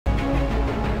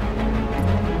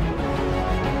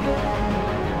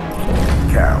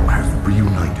Cal has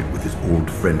reunited with his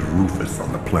old friend Rufus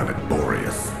on the planet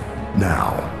Boreas.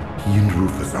 Now, he and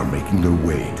Rufus are making their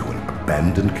way to an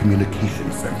abandoned communication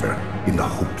center in the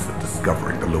hopes of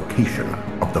discovering the location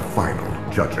of the final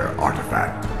Judger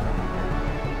artifact.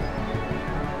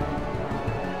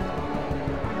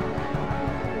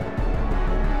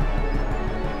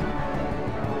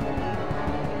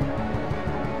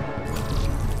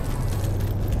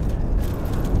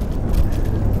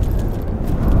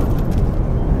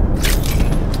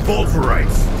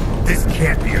 Vulturites! This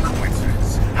can't be a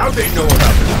coincidence. How'd they know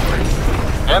about this place?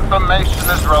 Information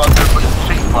is relatively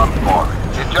cheap on board.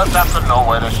 You just have to know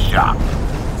where to shop.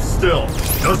 Still,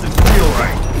 doesn't feel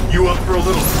right. You up for a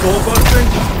little skull busting?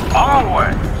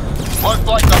 Always! Looks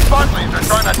like the Fudleys are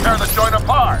trying to tear the joint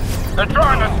apart. They're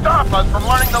trying to stop us from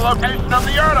learning the location of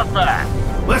the artifact.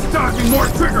 Less talking, more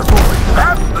trigger pulling!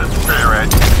 That's the spirit!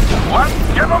 Let's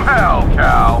give them hell,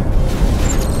 Cal!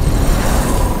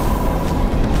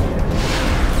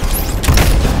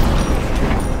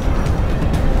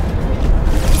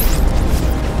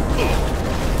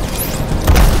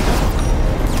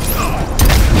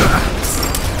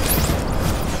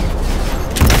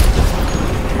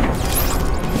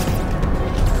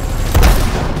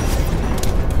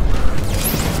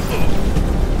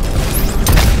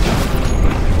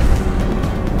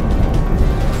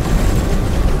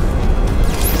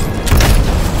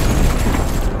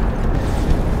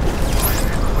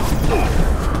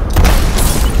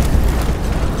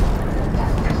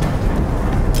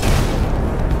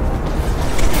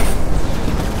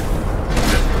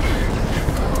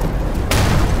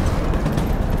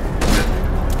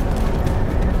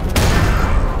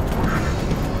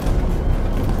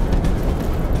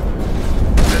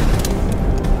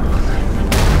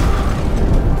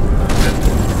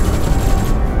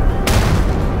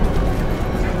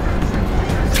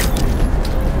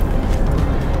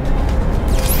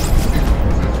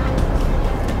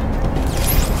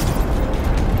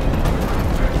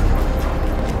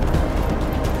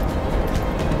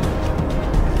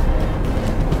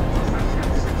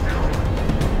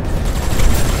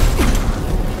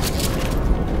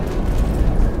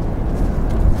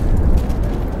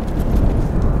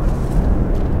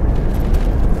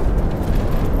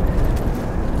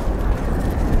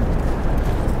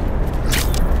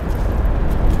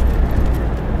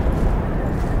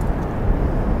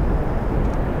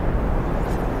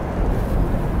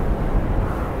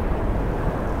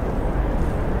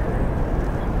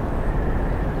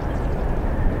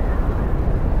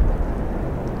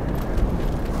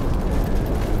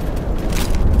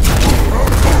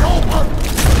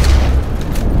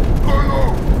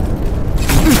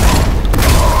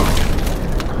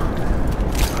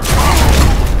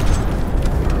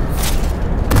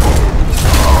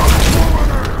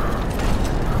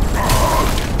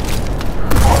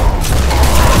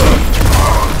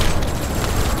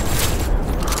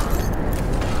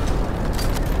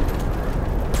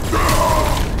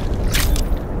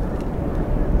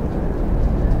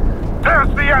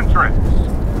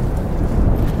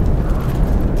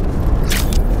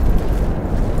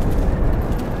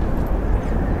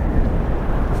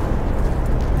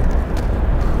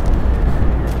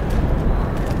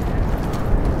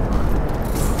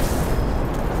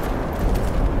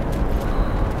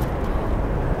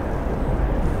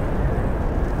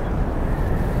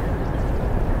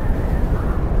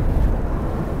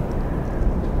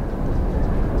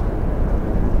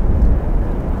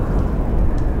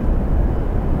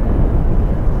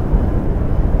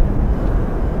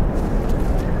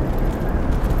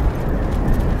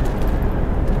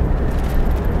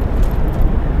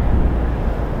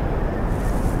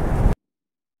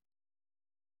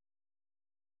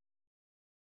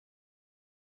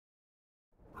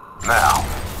 Now,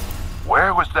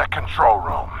 where was that control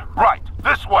room? Right,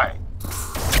 this way!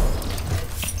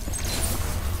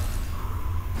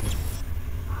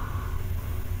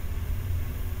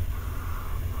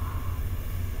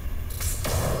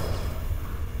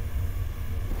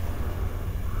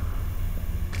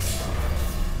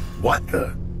 What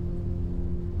the?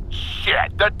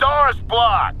 Shit, the door's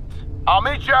blocked! I'll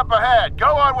meet you up ahead.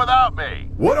 Go on without me.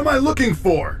 What am I looking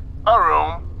for? A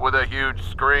room with a huge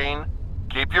screen.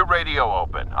 Keep your radio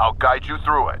open. I'll guide you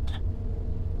through it.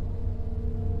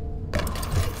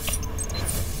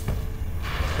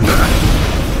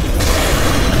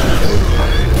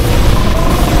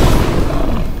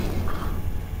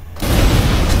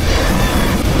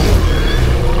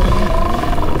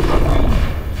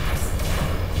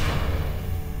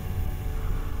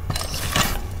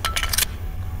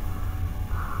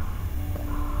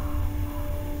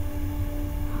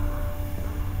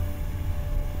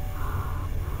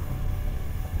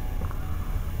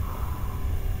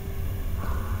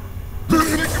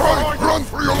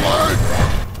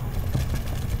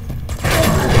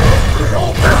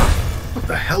 What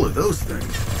the hell are those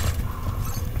things?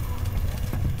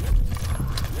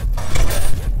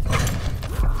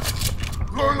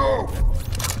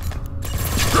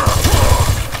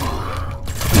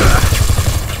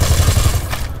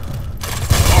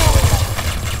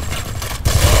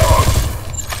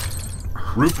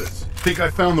 Rufus, think I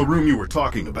found the room you were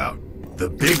talking about. The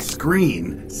big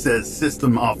screen says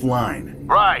system offline.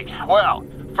 Right. Well,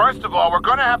 first of all, we're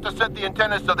gonna have to set the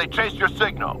antennas so they chase your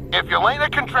signal. If Yelena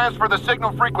can transfer the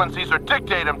signal frequencies or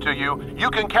dictate them to you,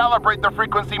 you can calibrate the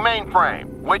frequency mainframe,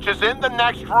 which is in the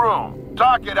next room.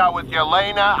 Talk it out with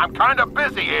Yelena. I'm kinda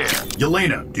busy here.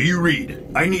 Yelena, do you read?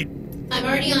 I'm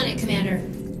already on it, Commander.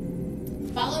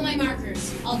 Follow my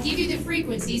markers. I'll give you the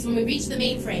frequencies when we reach the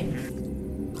mainframe.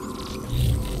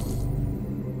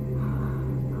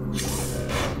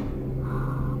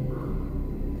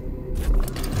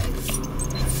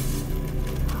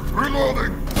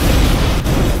 Reloading!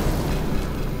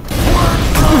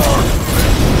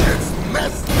 It's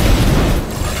messy!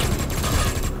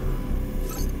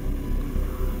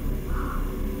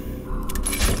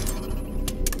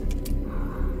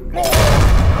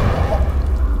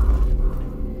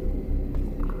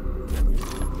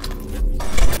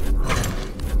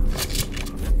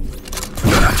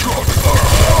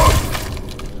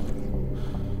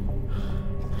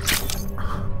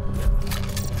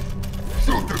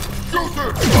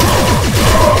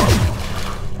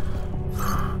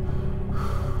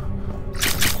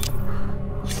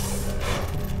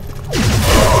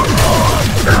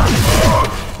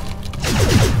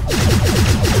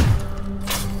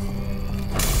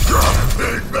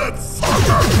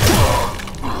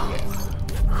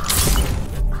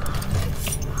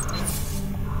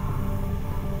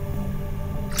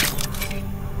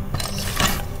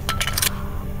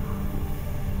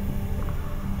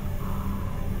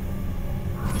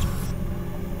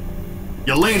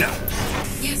 Yelena!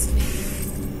 Yes,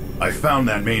 Commander. I found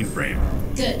that mainframe.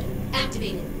 Good.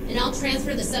 Activate it, and I'll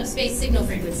transfer the subspace signal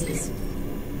frequencies.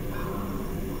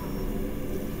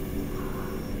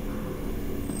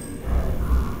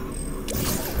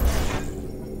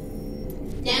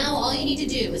 Now, all you need to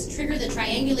do is trigger the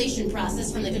triangulation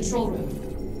process from the control room.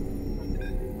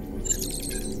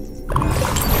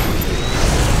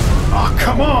 Oh,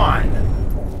 come on!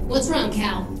 What's wrong,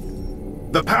 Cal?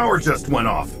 The power just went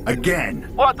off,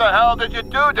 again. What the hell did you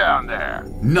do down there?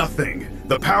 Nothing.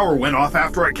 The power went off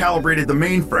after I calibrated the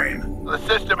mainframe. The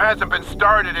system hasn't been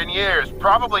started in years,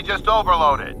 probably just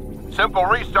overloaded. Simple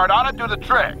restart ought to do the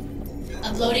trick.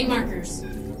 Uploading markers.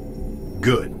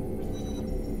 Good.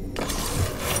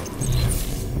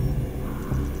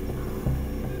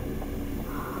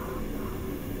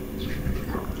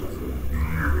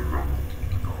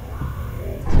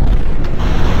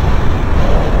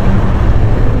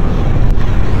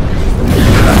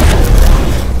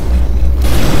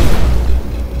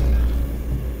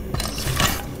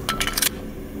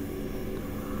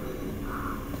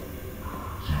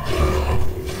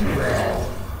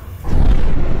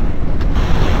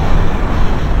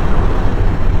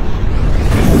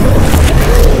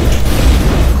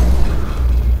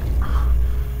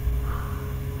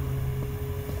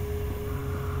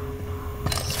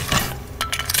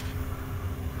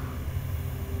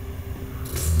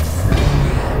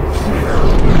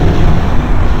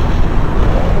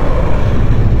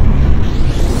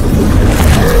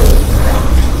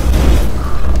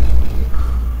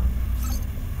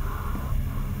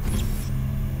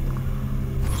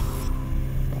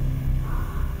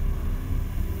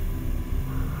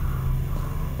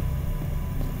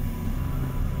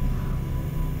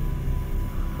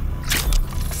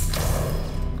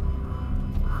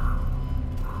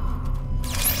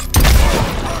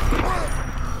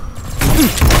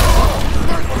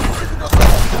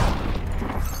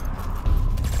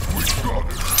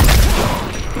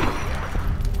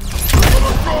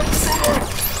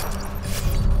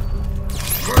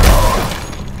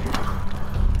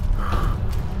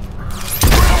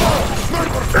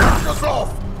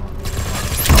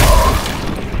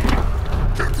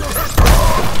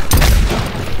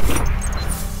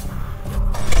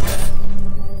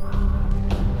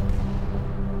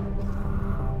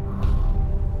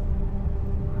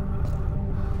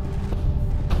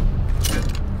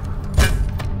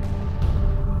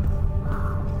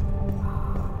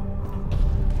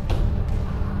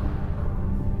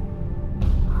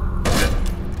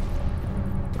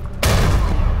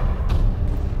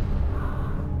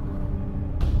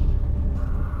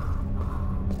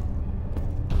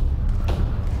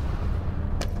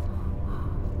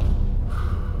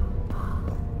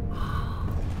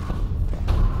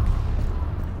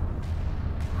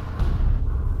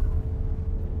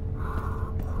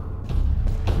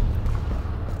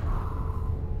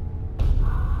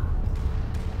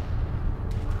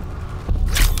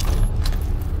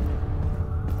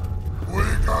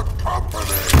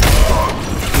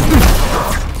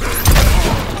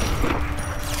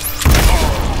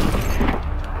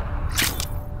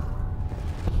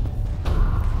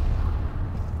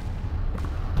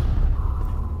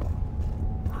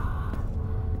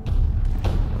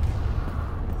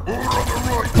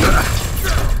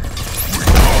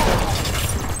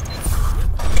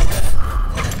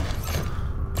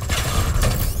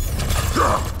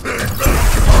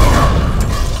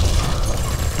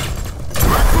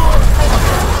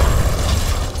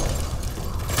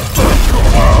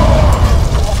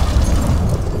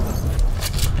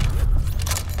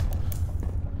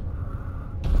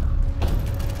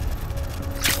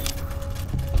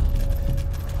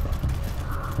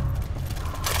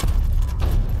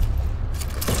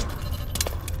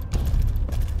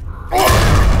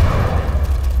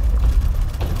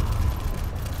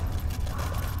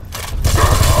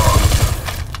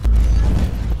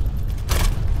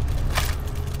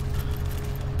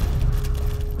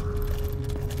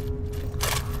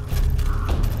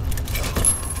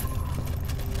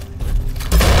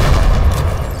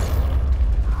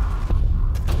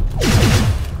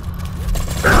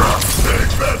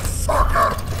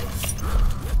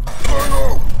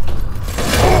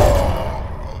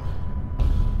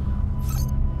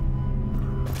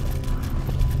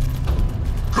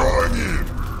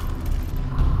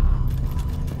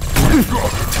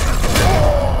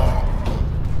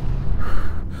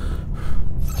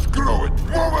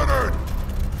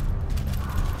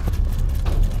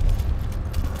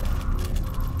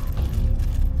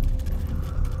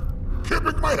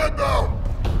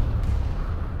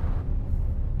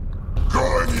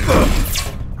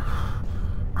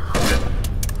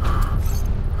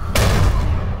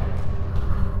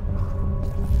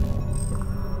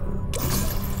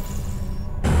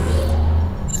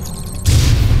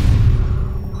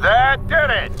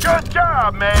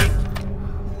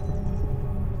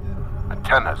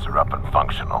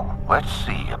 functional. Let's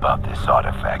see about this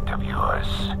artifact of yours.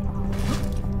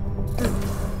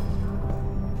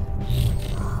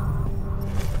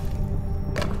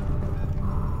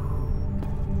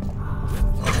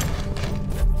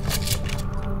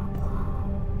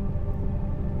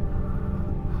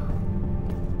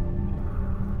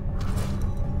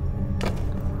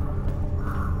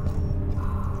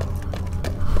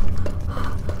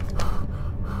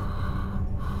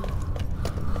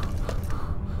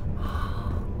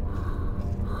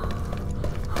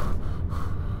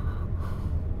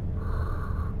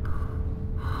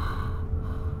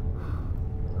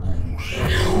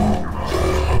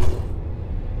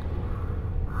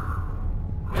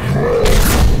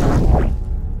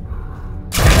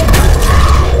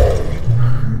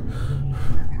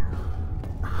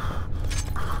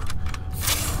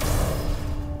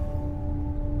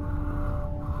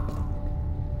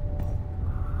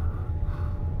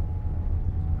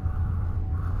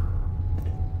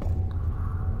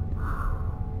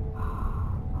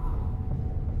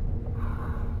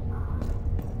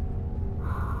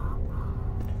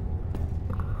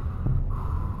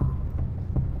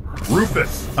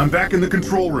 Rufus, I'm back in the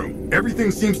control room.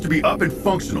 Everything seems to be up and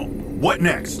functional. What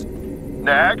next?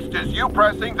 Next is you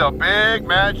pressing the big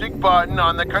magic button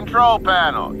on the control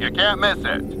panel. You can't miss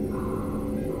it.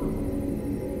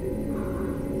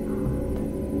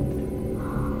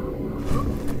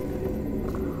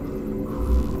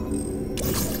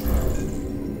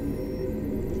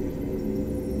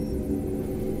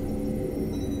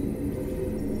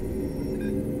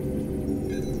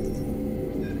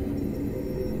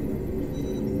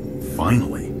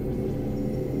 Finally.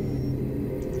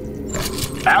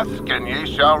 Ask and ye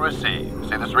shall receive.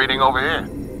 See this reading over here?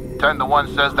 10 to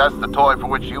 1 says that's the toy for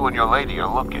which you and your lady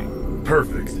are looking.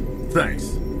 Perfect. Thanks.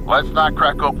 Let's not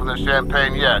crack open the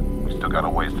champagne yet. We still got a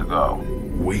ways to go.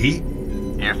 We?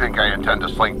 You think I intend to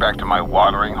slink back to my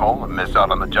watering hole and miss out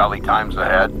on the jolly times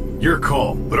ahead? Your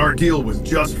call, but our deal was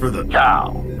just for the...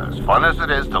 Cow. As fun as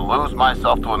it is to lose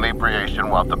myself to inebriation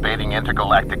while debating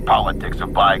intergalactic politics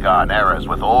of bygone eras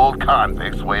with old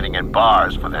convicts waiting in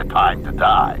bars for their time to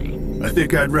die. I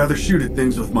think I'd rather shoot at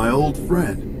things with my old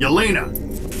friend. Yelena!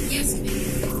 Yes,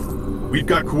 Commander. We've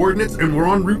got coordinates and we're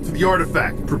en route to the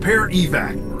artifact. Prepare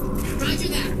evac. Roger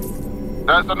that.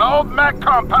 There's an old mech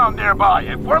compound nearby,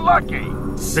 if we're lucky.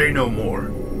 Say no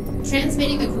more.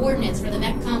 Transmitting the coordinates for the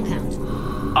mech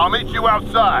compound. I'll meet you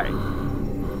outside.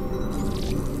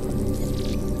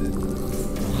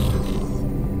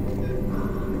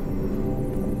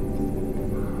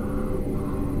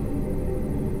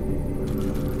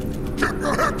 Keep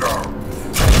your head down!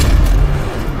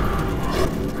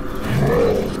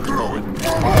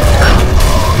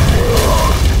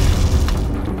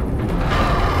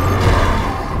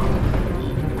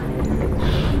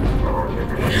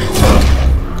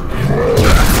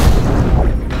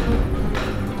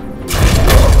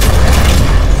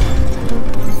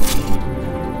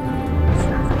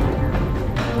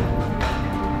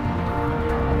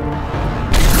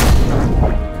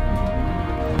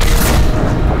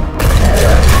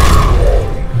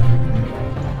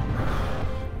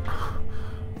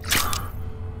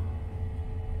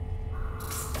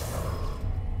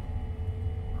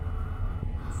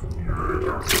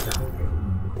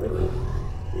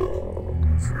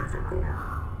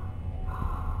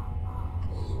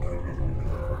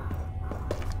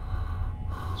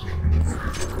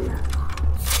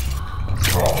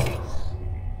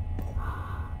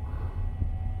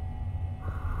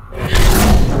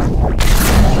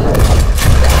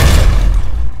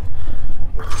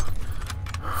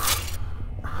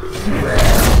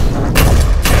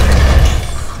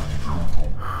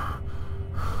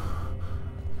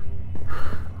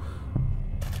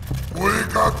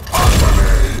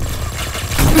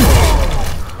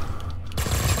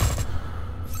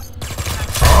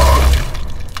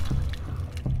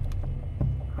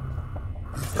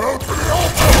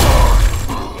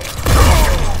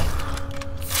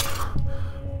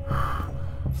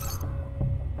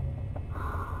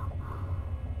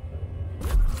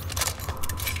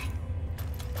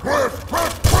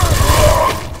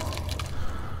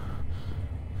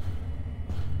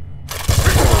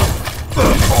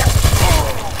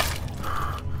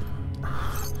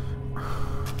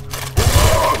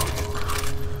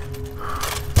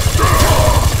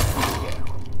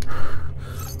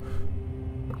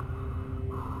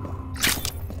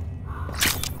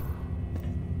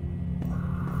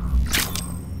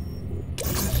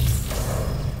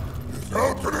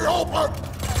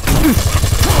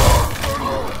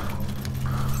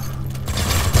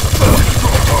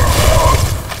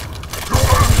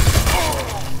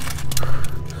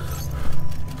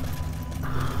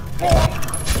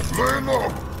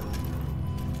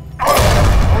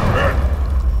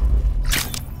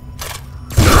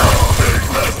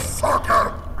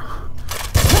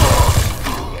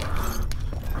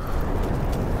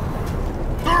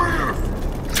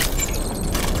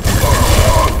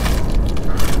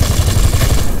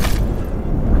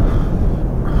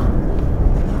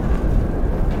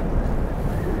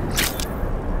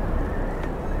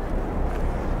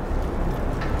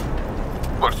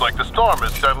 Looks like the storm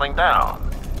is settling down.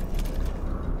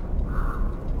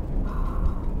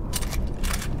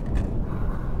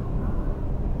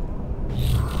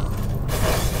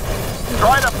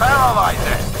 Try to paralyze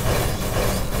it!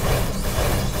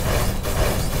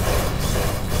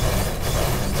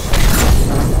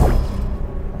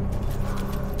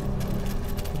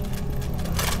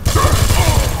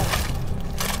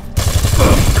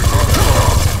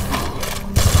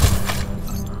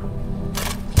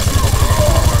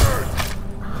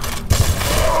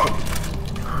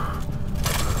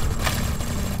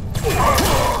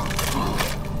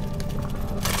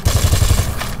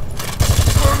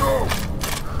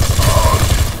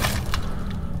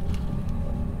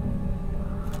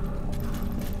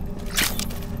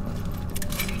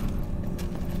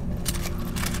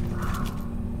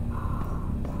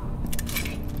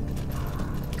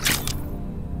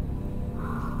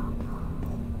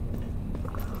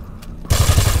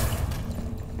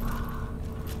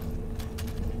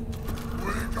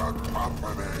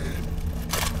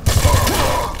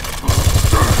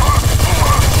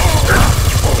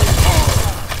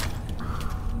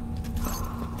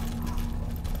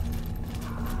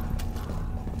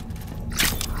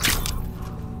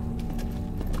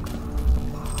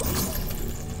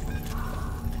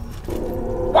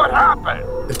 What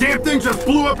happened? The damn thing just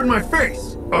blew up in my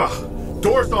face! Ugh,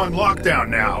 door's on lockdown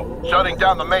now. Shutting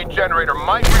down the main generator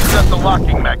might reset the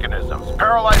locking mechanisms,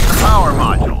 paralyze the power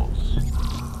modules.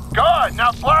 Good,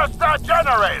 now blast that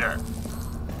generator!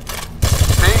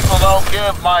 People don't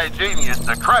give my genius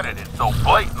the credit it so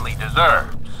blatantly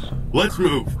deserves. Let's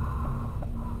move.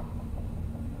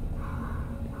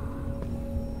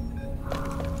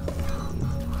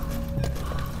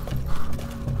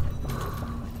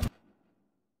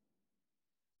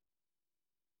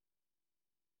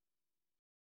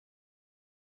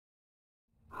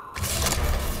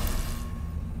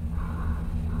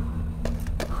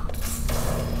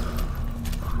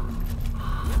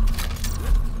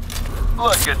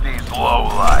 Look at these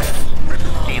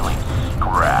lowlifes, stealing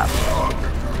scraps.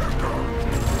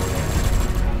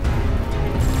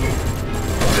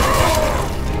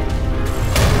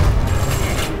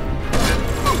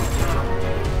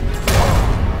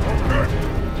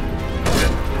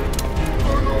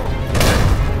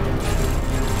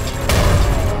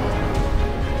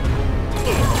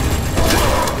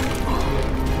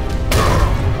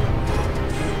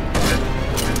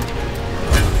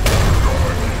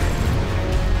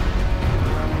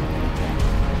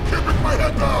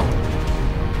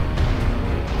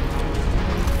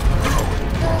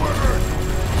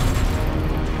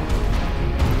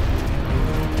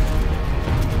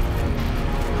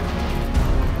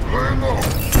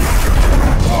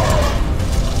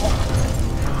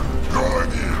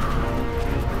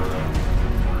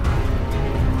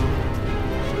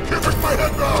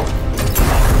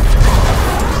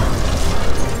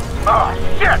 Oh,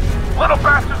 shit! Little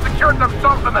bastards secured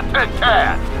themselves in the tin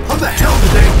can! How the hell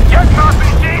did they... Get an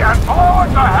RPG and blow it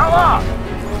the hell up!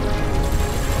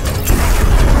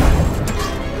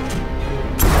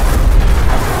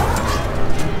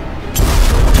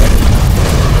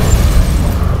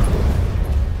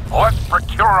 Let's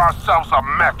procure ourselves a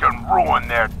mech and ruin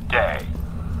their day.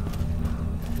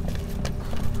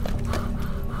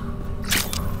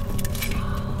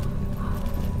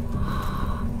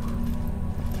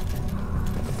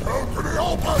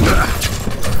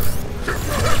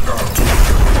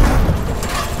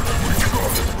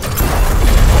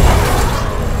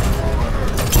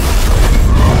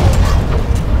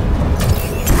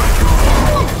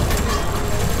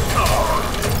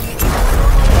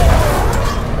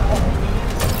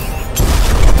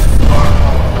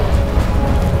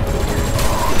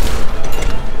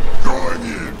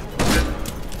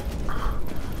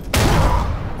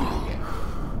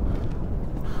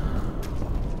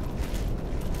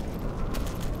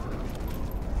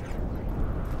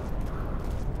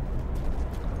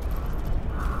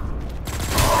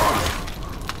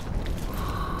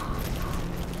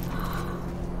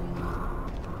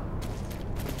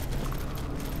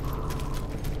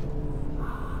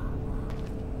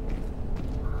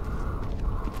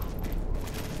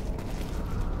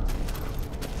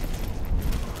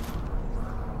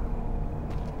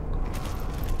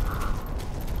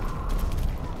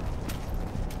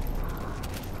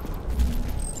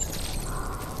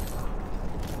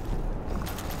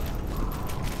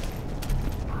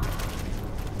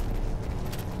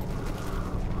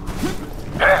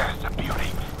 There's a beauty.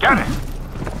 Get it!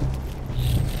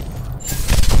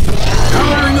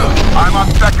 Powering up! I'm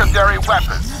on secondary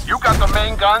weapons. You got the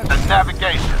main guns and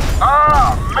navigation.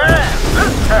 Oh, man!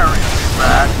 This carries me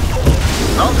bad.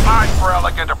 Those eyes for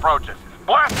elegant approaches.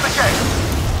 Blast the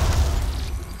gate!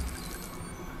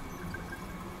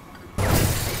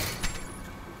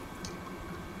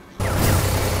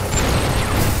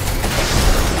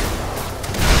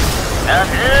 And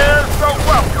here's the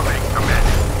welcoming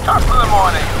committee. Top of the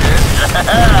morning, kid.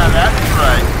 Yeah, that's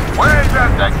right. Where's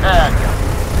that cat?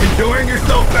 Enjoying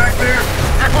yourself back there?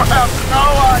 You have no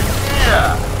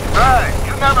idea. Hey,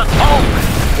 you never told me.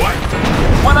 What?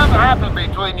 Whatever happened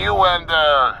between you and,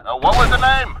 what was the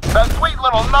name? That sweet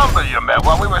little number you met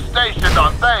while we were stationed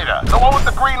on Theta. The one with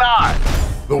the green eyes.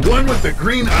 The one with the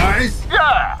green eyes?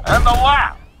 Yeah, and the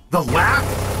laugh. The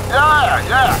laugh?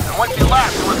 Yeah. And when she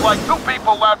laughed, it was like two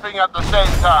people laughing at the same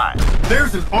time.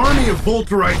 There's an army of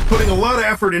Volterites putting a lot of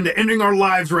effort into ending our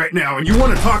lives right now, and you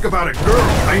want to talk about a girl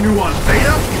I knew on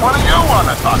Theta? What do you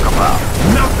want to talk about?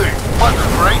 Nothing! Was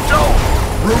it Rachel?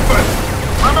 Rufus!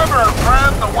 Remember her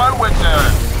friend, the one with the...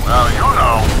 well, you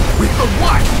know. With the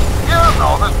what? You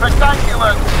know, the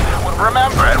spectacular...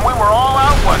 Remember, and we were all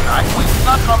out one night. We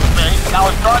snuck on the base, and I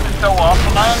was trying to show off,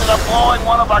 and I ended up blowing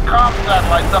one of our comm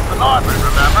satellites up in orbit,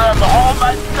 remember? And the whole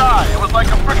night sky, it was like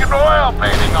a freaking oil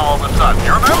painting all of a sudden.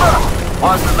 You remember?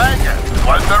 Was it Megan?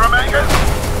 Was there a Megan?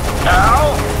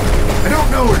 Cal? I don't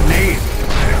know her name.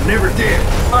 I never did.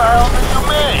 What the hell do you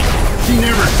mean? She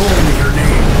never told me her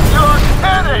name. You're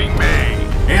kidding me!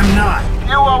 Am not.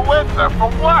 You were with her for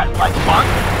what? Like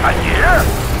months? A year?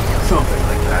 Something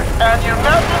like that. And you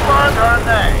never learned her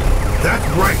name? That's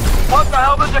right. What the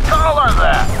hell did you call her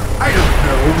then? I don't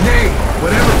know. Name.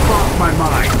 Whatever crossed my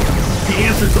mind. She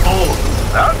answers to all of them.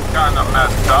 That's kind of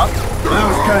messed up. That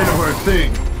was kind of our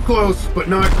thing. Close,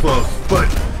 but not close. But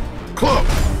close.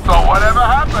 So whatever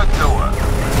happened to her?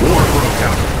 War broke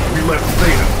out. We left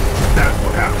Theta. That's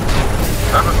what happened.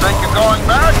 Ever think of going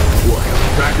back? What?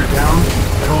 Track her down?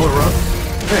 Call her up?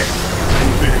 Hey,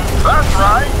 That's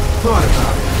right. thought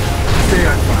about it. Say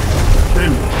I find.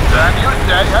 Then Then you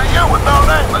say, hey, you with no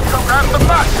name, let's go grab some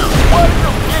nachos. What do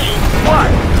you mean? What?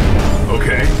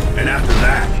 okay. And after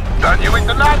that, Then you eat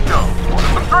the nachos,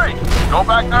 order some drinks, go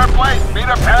back to her place, meet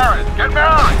her parents, get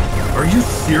married. are you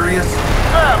serious?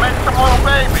 Yeah, make some little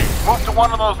babies, move to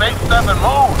one of those 8-7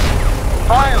 moons.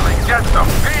 Finally, get some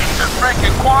peace and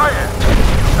freaking quiet.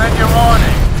 Then you're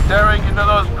horny, staring into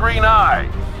those green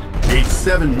eyes.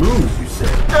 8-7 moons, you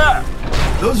said. Yeah,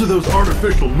 Those are those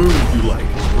artificial moons you like,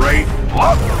 right?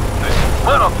 look, this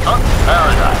little chunk of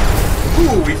paradise. Who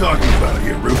are we talking about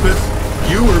here, Rufus?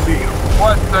 You or me?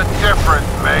 What's the difference,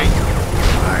 mate?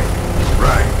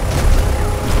 Right.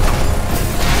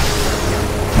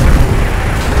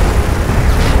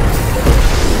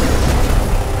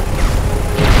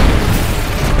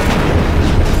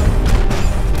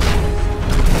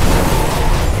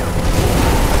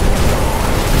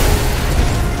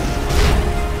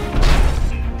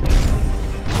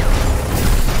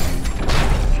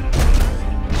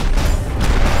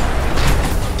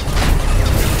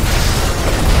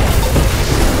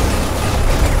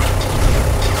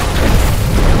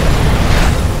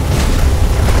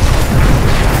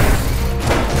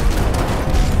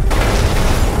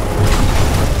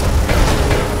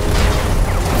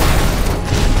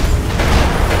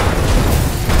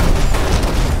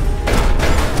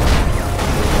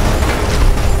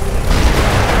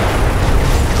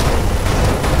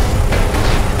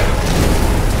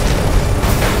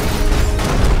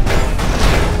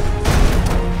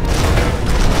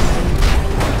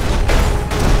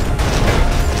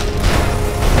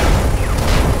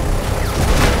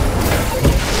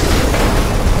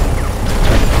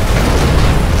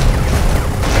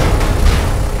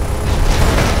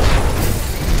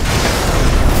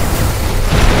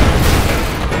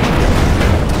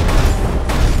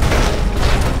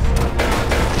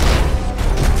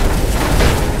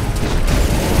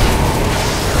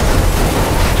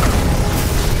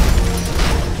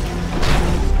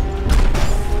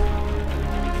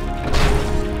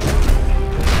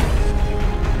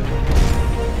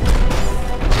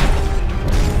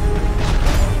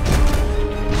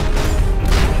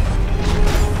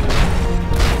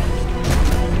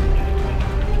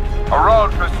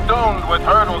 with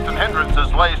hurdles and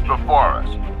hindrances laced before us.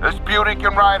 This beauty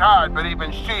can ride hard, but even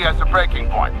she has a breaking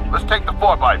point. Let's take the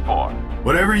 4x4.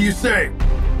 Whatever you say.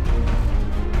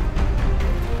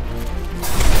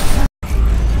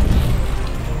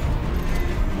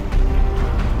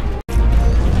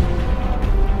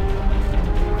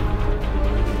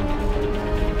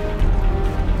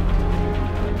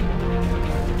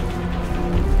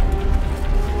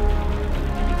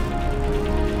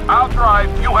 I'll drive,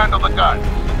 you handle the guns.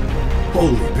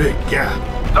 Holy big gap.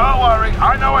 Don't worry,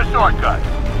 I know a shortcut.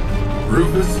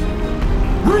 Rufus?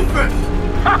 Rufus!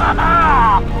 Ha ha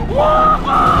ha!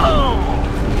 Woohoo!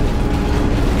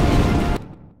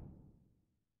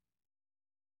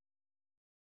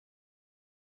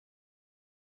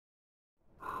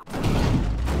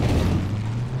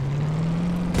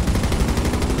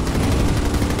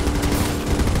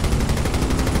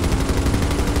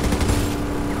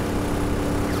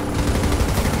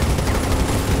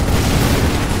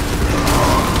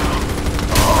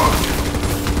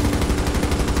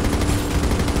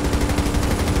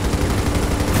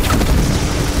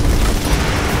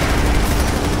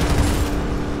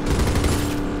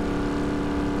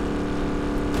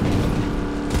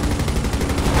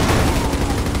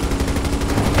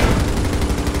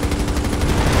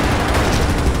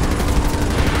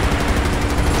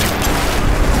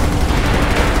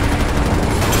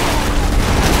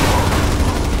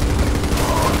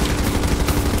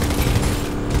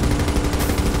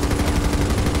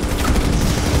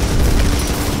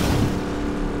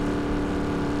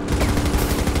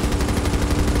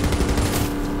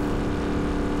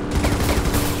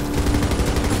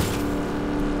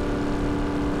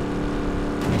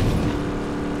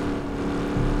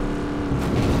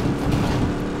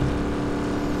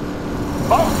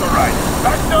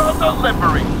 Special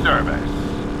delivery service.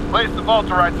 Place the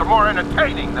Volterites are more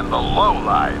entertaining than the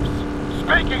lowlives.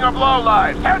 Speaking of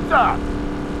lowlives, heads up!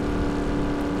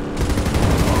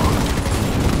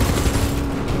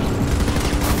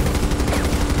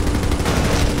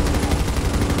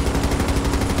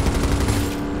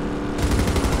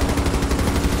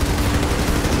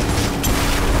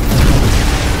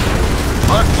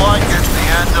 Looks like it's the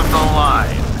end of the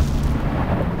line.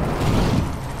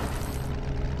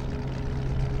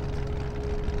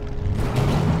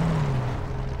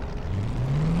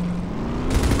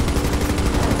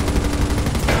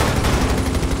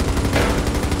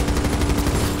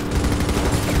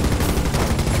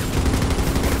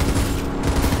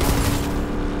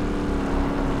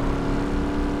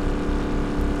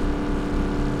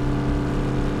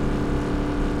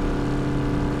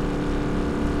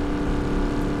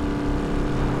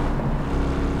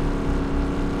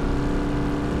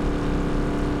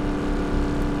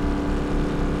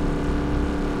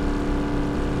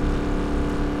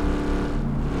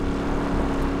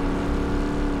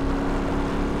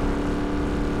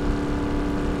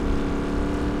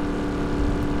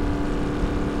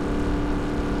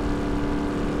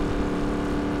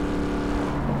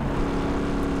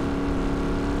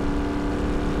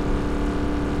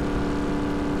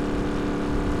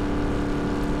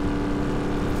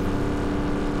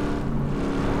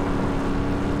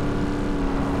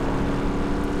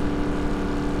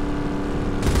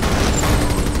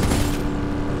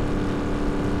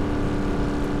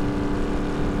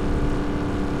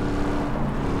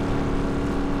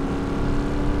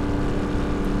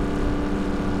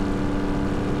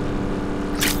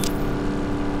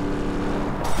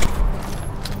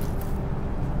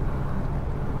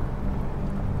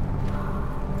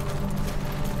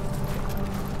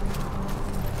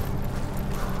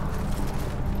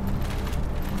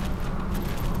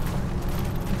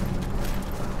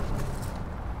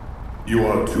 You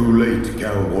are too late,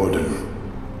 Cal Warden.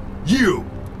 You!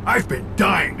 I've been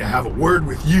dying to have a word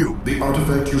with you! The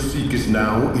artifact you seek is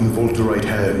now in Volterite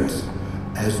hands.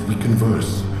 As we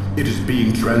converse, it is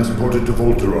being transported to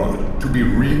Volteron to be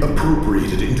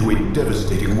reappropriated into a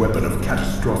devastating weapon of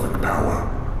catastrophic power.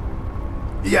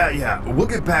 Yeah, we'll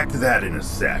get back to that in a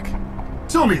sec.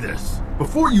 Tell me this,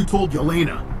 before you told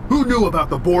Yelena, who knew about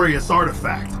the Boreas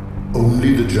artifact?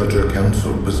 Only the Judger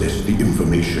Council possessed the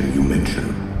information you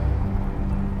mention.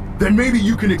 Then maybe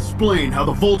you can explain how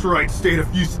the Volterites stayed a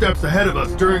few steps ahead of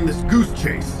us during this goose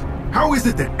chase. How is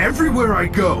it that everywhere I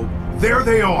go, there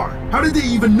they are? How did they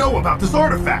even know about this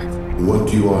artifact?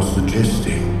 What you are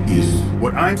suggesting is...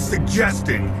 What I'm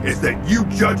suggesting is that you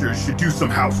Judgers should do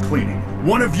some house cleaning.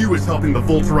 One of you is helping the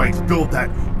Volterites build that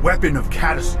weapon of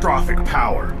catastrophic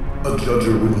power. A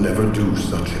Judger would never do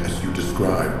such as you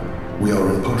describe. We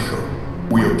are impartial.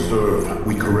 We observe,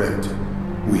 we correct,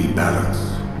 we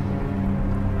balance.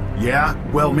 Yeah?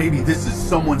 Well, maybe this is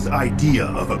someone's idea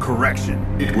of a correction.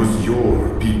 It was your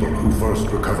people who first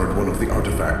recovered one of the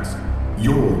artifacts.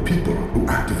 Your people who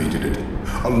activated it,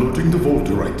 alerting the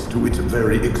Volterites to its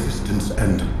very existence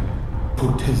and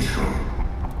potential.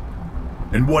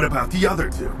 And what about the other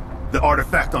two? The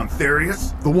artifact on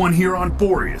Therius? The one here on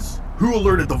Boreas? Who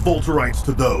alerted the Volterites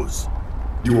to those?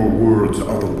 Your words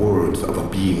are the words of a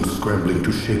being scrambling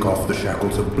to shake off the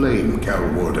shackles of blame, Cal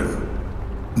Warden.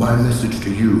 My message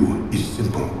to you is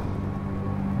simple.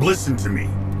 Listen to me.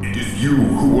 It is you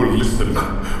who will listen,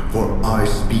 for I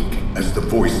speak as the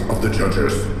voice of the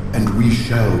judges, and we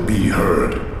shall be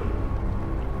heard.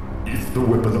 If the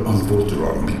weapon on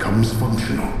Voltron becomes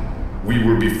functional, we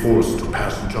will be forced to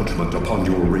pass judgment upon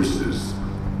your races.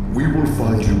 We will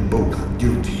find you both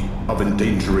guilty of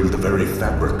endangering the very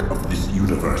fabric of this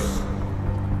universe.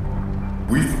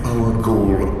 With our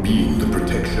goal being the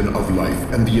protection of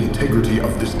life and the integrity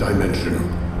of this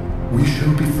dimension, we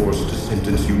shall be forced to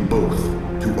sentence you both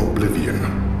to oblivion.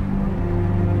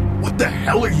 What the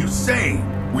hell are you saying?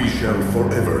 We shall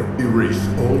forever erase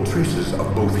all traces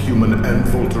of both human and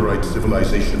Volterite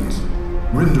civilizations,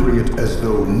 rendering it as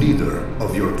though neither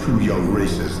of your two young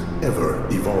races ever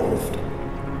evolved.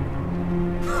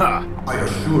 Ha! I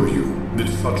assure you that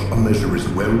such a measure is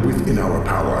well within our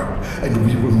power, and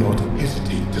we will not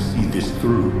hesitate to see this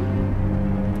through.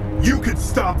 You could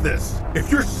stop this!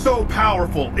 If you're so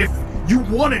powerful, if you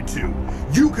wanted to,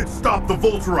 you could stop the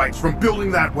Volterites from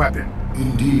building that weapon!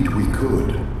 Indeed we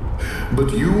could.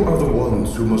 But you are the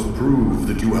ones who must prove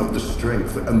that you have the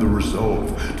strength and the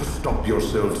resolve to stop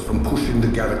yourselves from pushing the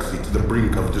galaxy to the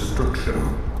brink of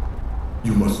destruction.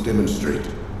 You must demonstrate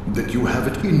that you have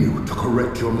it in you to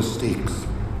correct your mistakes.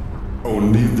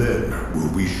 Only then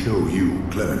will we show you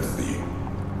clemency.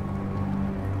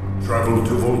 Travel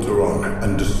to Voltron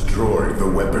and destroy the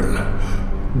weapon.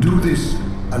 Do this,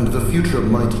 and the future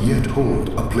might yet hold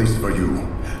a place for you.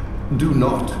 Do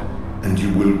not, and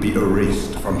you will be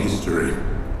erased from history.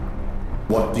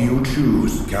 What do you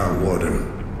choose, Cal Warden?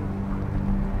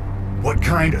 What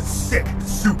kind of sick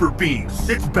super being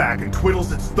sits back and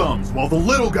twiddles its thumbs while the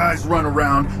little guys run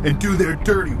around and do their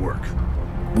dirty work?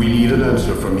 We need an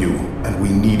answer from you, and we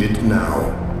need it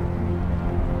now.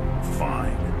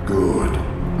 Fine. Good.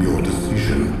 Your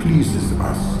decision pleases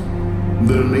us.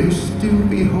 There may still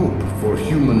be hope for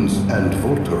humans and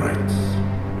Volterites.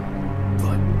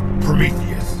 But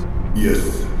Prometheus,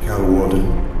 Yes, Cal Warden.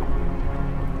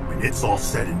 when it's all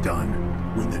said and done,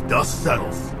 when the dust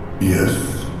settles,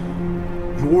 Yes.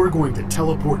 you're going to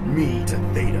teleport me to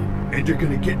Theta, and you're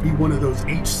gonna get me one of those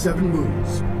H7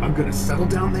 moons. I'm gonna settle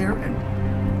down there and,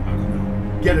 I don't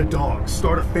know, get a dog,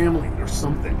 start a family or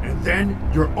something, and then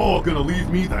you're all gonna leave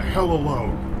me the hell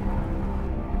alone.